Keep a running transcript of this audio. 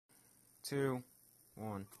2,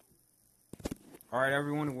 1. All right,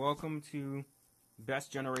 everyone, welcome to Best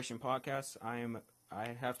Generation Podcast.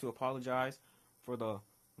 I have to apologize for the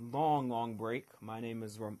long break.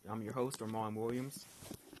 I'm your host, Ramon Williams.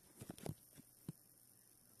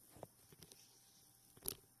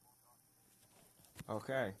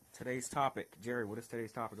 Okay, today's topic. Jerry, what is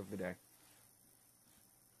today's topic of the day?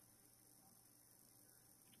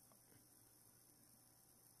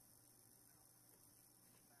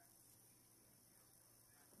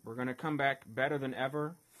 We're going to come back better than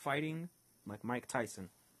ever, fighting like Mike Tyson.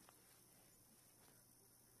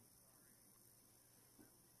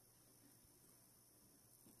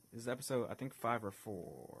 This is episode, I think, 5 or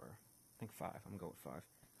 4. I think 5. I'm going to go with 5.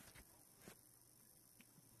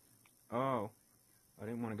 Oh, I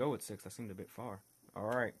didn't want to go with 6. That seemed a bit far. All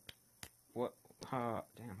right. What? Damn,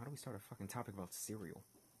 how do we start a fucking topic about cereal?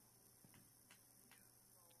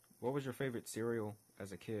 What was your favorite cereal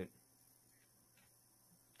as a kid?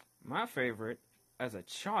 My favorite, as a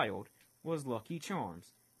child, was Lucky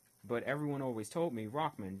Charms. But everyone always told me,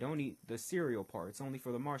 Rockman, don't eat the cereal part. It's only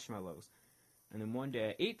for the marshmallows. And then one day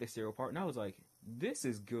I ate the cereal part, and I was like, this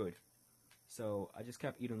is good. So I just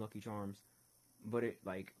kept eating Lucky Charms. But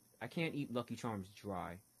I can't eat Lucky Charms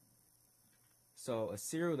dry. So a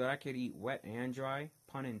cereal that I could eat wet and dry,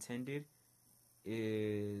 pun intended,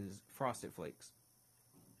 is Frosted Flakes.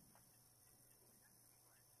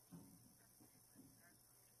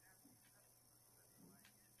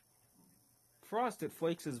 Frosted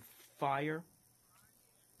Flakes is fire.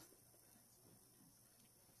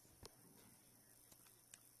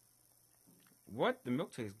 What? The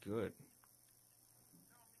milk tastes good.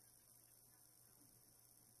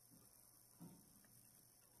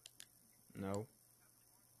 No.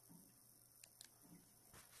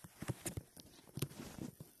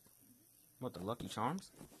 What, the Lucky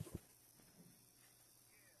Charms?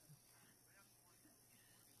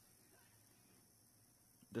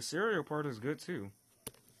 The cereal part is good too.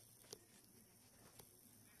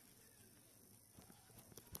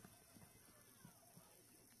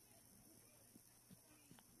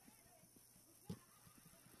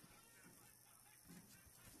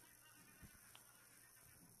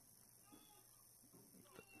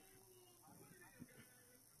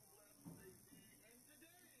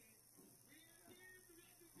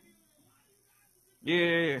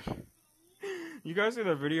 Yeah. You guys see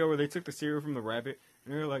that video where they took the cereal from the rabbit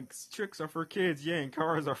and they're like, tricks are for kids, yeah, and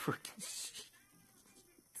cars are for kids.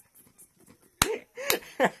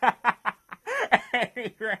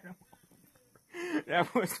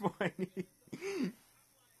 That was funny.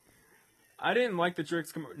 I didn't like the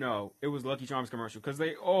tricks. No, it was Lucky Charms commercial because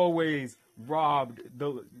they always robbed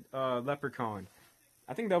the leprechaun.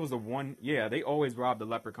 I think that was the one. Yeah, they always robbed the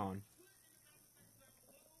leprechaun.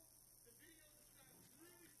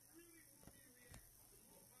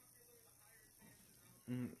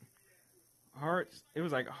 Mm. Hearts. It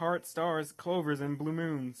was like heart, stars, clovers, and blue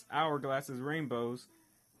moons, hourglasses, rainbows,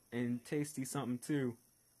 and tasty something too.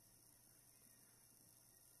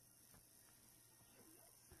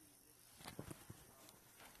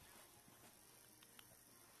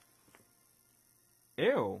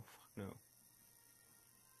 Ew. Fuck no.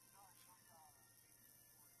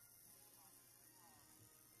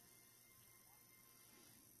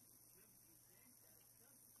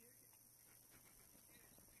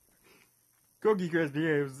 Cookie Crisp.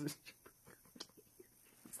 Yeah,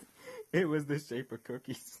 it was the shape of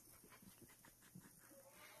cookies.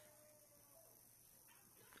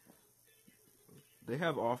 They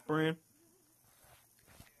have off-brand.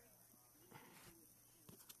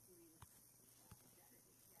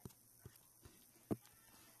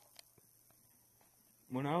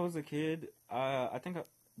 When I was a kid, I think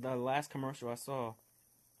the last commercial I saw,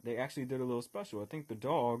 they actually did a little special. I think the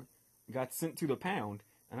dog got sent to the pound,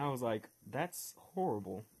 and I was like, that's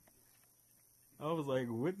horrible. I was like,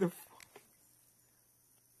 what the fuck?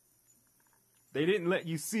 They didn't let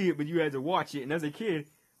you see it, but you had to watch it. And as a kid,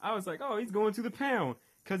 I was like, oh, he's going to the pound.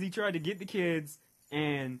 Because he tried to get the kids,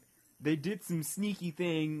 and they did some sneaky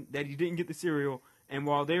thing that he didn't get the cereal. And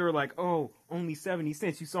while they were like, oh, only 70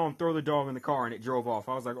 cents, you saw him throw the dog in the car, and it drove off.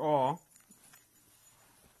 I was like, oh.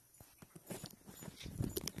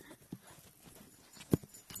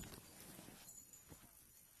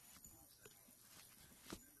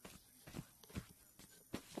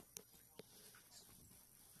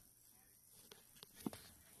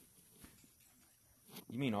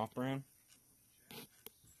 You mean off-brand?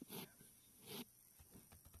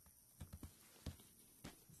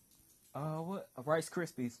 What? Rice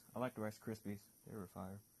Krispies. I like the Rice Krispies. They were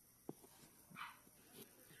fire.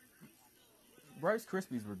 Rice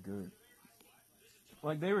Krispies were good.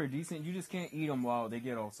 Like, they were decent. You just can't eat them while they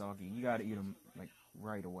get all soggy. You gotta eat them, like,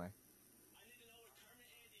 right away.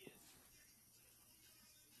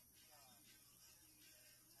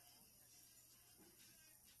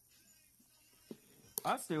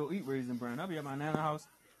 I still eat Raisin Bran. I'll be at my Nana house.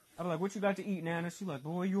 I'll be like, what you got to eat, Nana? She's like,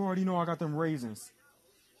 boy, you already know I got them raisins.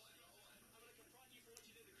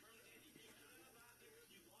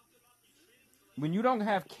 When you don't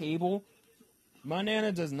have cable, my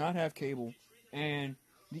Nana does not have cable. And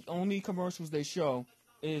the only commercials they show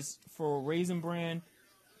is for Raisin Bran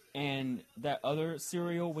and that other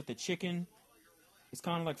cereal with the chicken. It's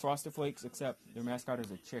kind of like Frosted Flakes, except their mascot is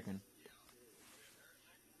a chicken.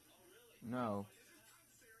 No.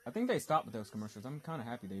 I think they stopped with those commercials. I'm kind of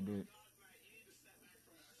happy they did.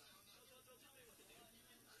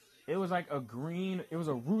 It was like it was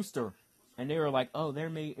a rooster. And they were like, oh,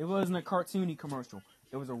 it wasn't a cartoony commercial.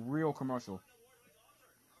 It was a real commercial.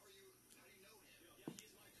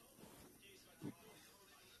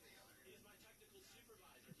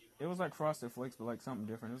 It was like Frosted Flakes, but like something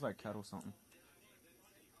different. It was like kettle something.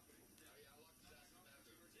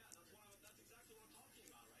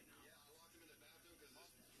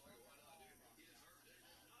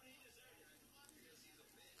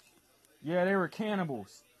 Yeah, they were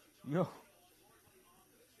cannibals. Yo,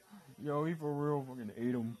 he for real fucking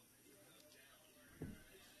ate them.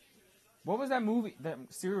 What was that movie, that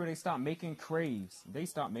cereal they stopped making? Craves. They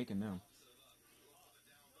stopped making them.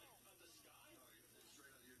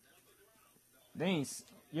 They ain't,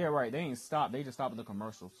 yeah, right, they ain't stopped. They just stopped with the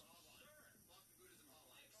commercials.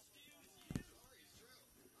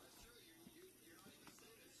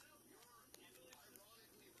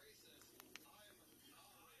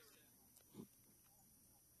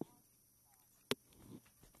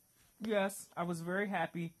 Yes, I was very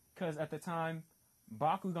happy because at the time,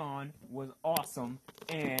 Bakugan was awesome,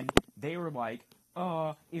 and they were like,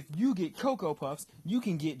 if you get Cocoa Puffs, you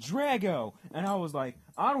can get Drago. And I was like,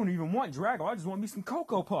 I don't even want Drago, I just want me some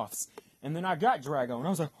Cocoa Puffs. And then I got Drago, and I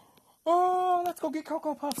was like, oh, let's go get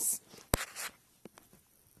Cocoa Puffs.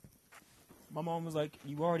 My mom was like,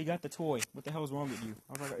 you already got the toy. What the hell is wrong with you?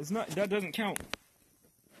 I was like, that doesn't count.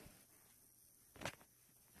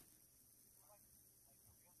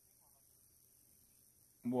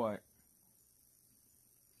 What?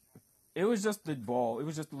 It was just the ball. It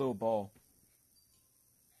was just a little ball.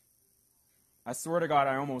 I swear to God,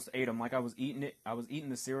 I almost ate them. Like, I was eating it. I was eating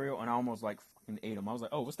the cereal, and I almost, like, fucking ate them. I was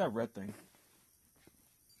like, oh, what's that red thing?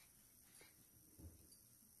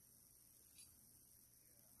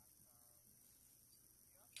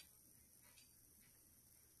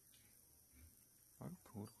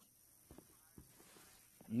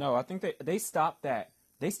 No, I think they stopped that.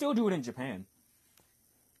 They still do it in Japan.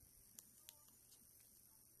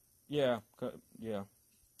 Yeah, yeah.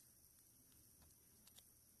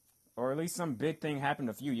 Or at least some big thing happened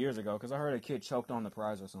a few years ago, because I heard a kid choked on the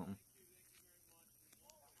prize or something.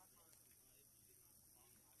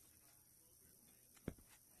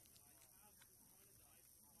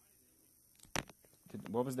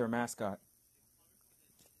 What was their mascot?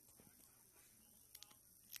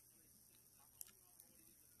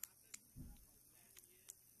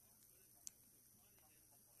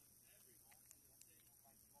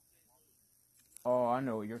 Oh, I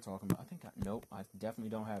know what you're talking about. Nope, I definitely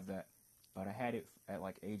don't have that. But I had it at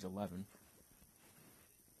like age 11.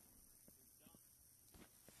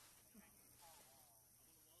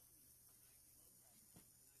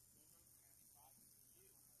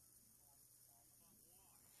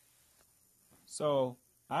 So,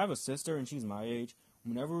 I have a sister and she's my age.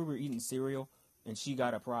 Whenever we were eating cereal and she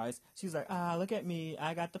got a prize, she's like, look at me,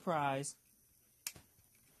 I got the prize.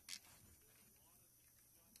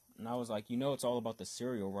 And I was like, it's all about the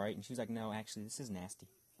cereal, right? And she's like, no, actually, this is nasty.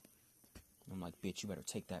 I'm like, bitch, you better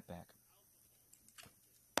take that back.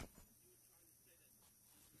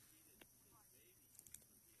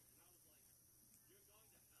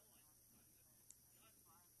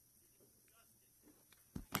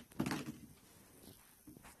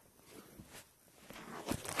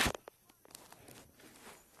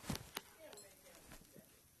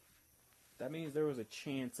 That means there was a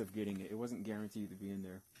chance of getting it. It wasn't guaranteed to be in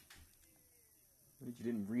there. But you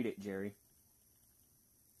didn't read it, Jerry.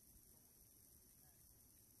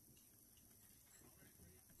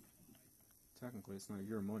 Technically, it's not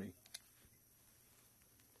your money.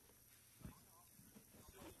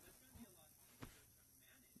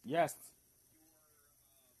 Yes.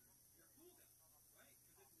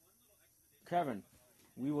 Kevin,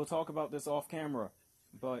 we will talk about this off camera.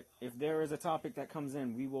 But if there is a topic that comes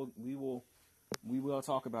in, we will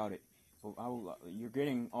talk about it. But you're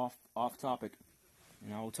getting off topic,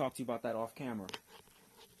 and I will talk to you about that off camera.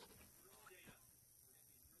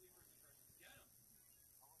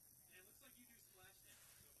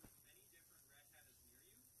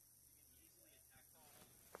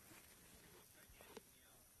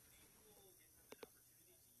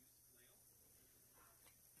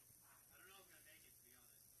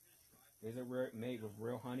 Is it made with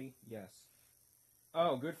real honey? Yes.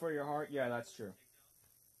 Oh, good for your heart? Yeah, that's true.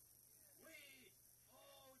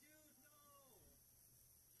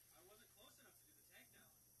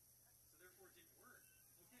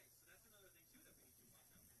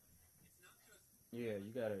 Yeah,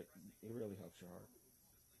 you gotta. It really helps your heart.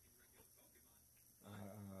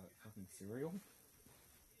 Fucking cereal?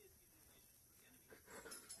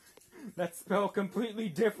 That's spelled completely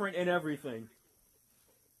different in everything.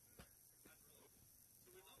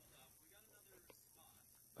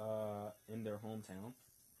 In their hometown.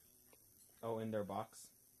 Oh, in their box.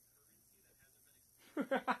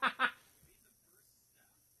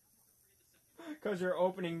 Because you're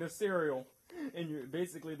opening the cereal. And you're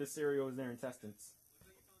basically the cereal is their intestines.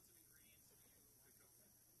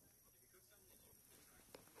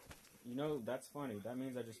 You know, that's funny. That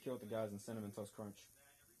means I just killed the guys in Cinnamon Toast Crunch.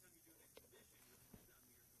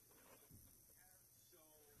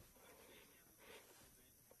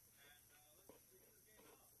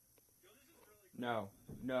 No,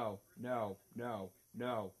 no, no, no,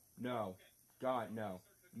 no, no. God, no,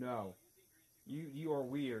 no. You are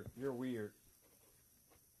weird. You're weird.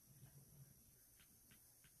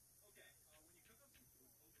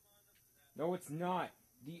 No, it's not.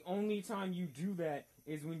 The only time you do that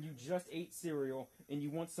is when you just ate cereal and you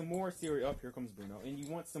want some more cereal. Oh, here comes Bruno. And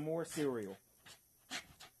you want some more cereal.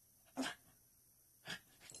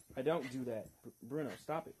 I don't do that. Bruno,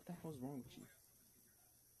 stop it. What the hell's wrong with you?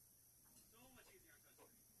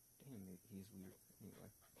 Damn it, he's weird. Anyway.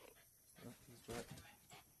 Oh, he's right.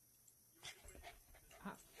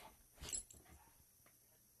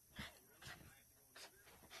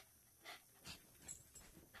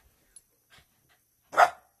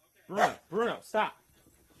 Ah. Bruno, stop.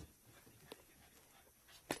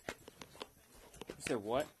 You said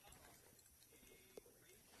what?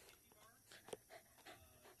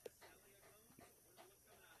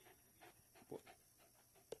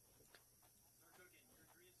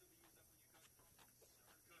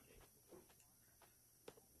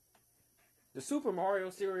 The Super Mario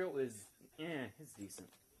cereal is, it's decent.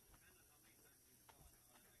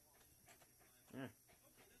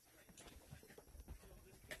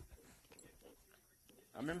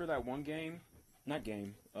 I remember that one game, not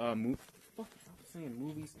game, fuck, I was saying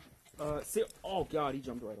movies. Oh god, he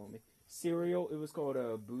jumped right on me. Cereal, it was called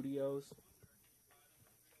Bootios.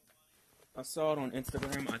 I saw it on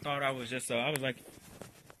Instagram. I thought I was just, I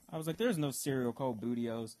was like, there's no cereal called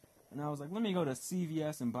Bootios. And I was like, let me go to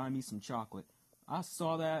CVS and buy me some chocolate. I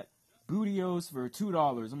saw that, Bootios for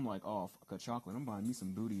 $2. I'm like, oh, fuck a chocolate. I'm buying me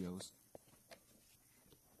some Bootios.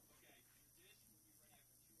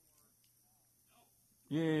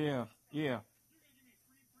 Yeah.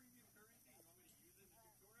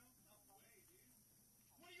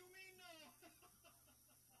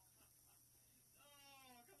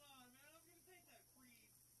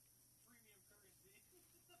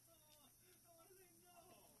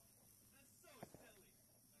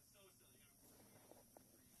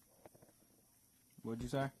 What'd you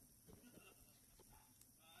say?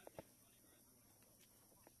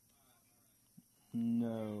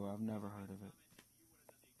 No, I've never heard of it.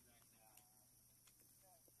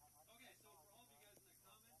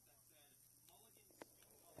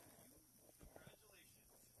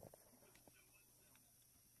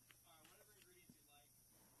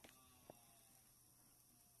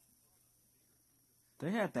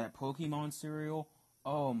 They had that Pokemon cereal.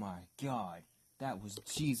 Oh my god. That was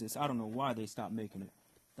Jesus. I don't know why they stopped making it.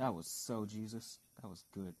 That was so Jesus. That was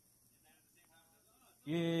good.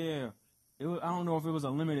 Yeah. I don't know if it was a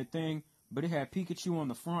limited thing, but it had Pikachu on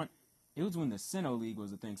the front. It was when the Sinnoh League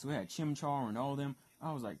was a thing, so it had Chimchar and all them.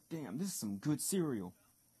 I was like, damn, this is some good cereal.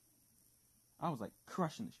 I was like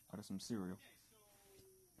crushing the shit out of some cereal.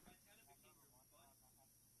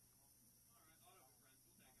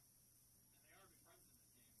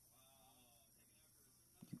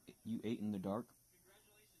 You ate in the dark?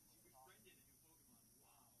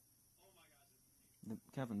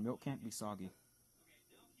 Kevin, milk can't be soggy.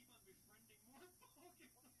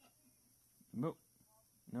 Milk?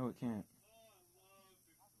 No, it can't.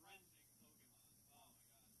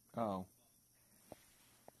 Oh.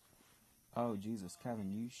 Oh, Jesus.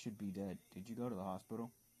 Kevin, you should be dead. Did you go to the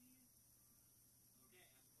hospital?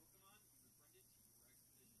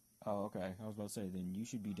 Oh, okay. I was about to say, then you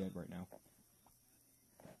should be dead right now.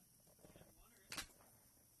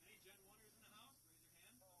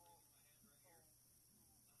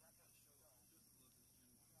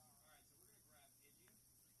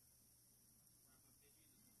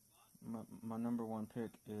 My number one pick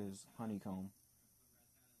is honeycomb.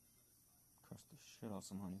 Crush the shit out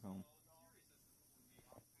some honeycomb.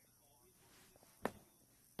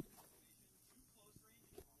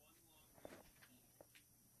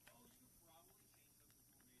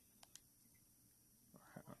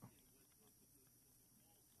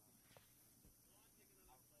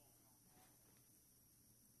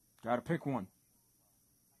 Gotta pick one.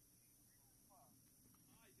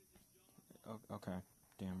 Okay.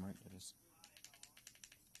 Damn right it is.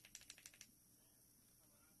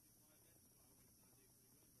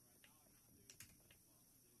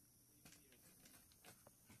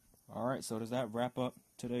 Alright, so does that wrap up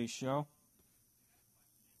today's show?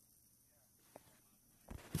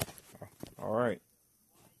 Alright.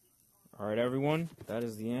 Alright, everyone. That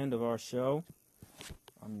is the end of our show.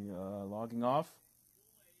 I'm logging off.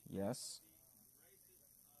 Yes.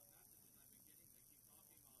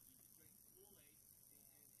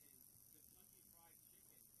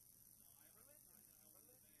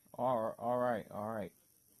 Alright.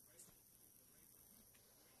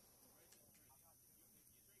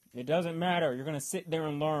 It doesn't matter. You're going to sit there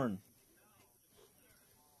and learn.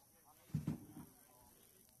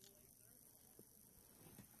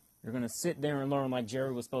 You're going to sit there and learn like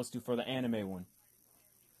Jerry was supposed to for the anime one.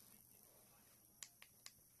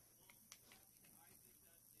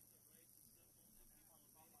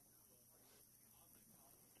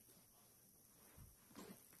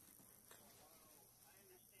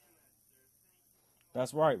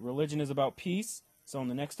 That's right. Religion is about peace. So in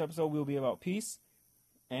the next episode, we'll be about peace.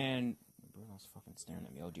 And Bruno's fucking staring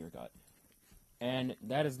at me. Oh, dear God. And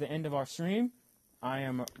that is the end of our stream. I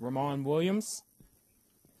am Ramon Williams.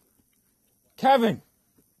 Kevin!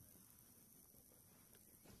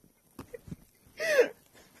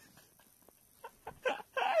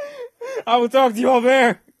 I will talk to you all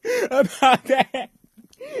there about that.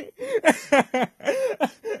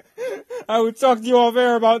 I will talk to you all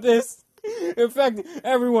there about this. In fact,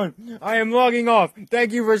 everyone, I am logging off.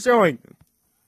 Thank you for showing.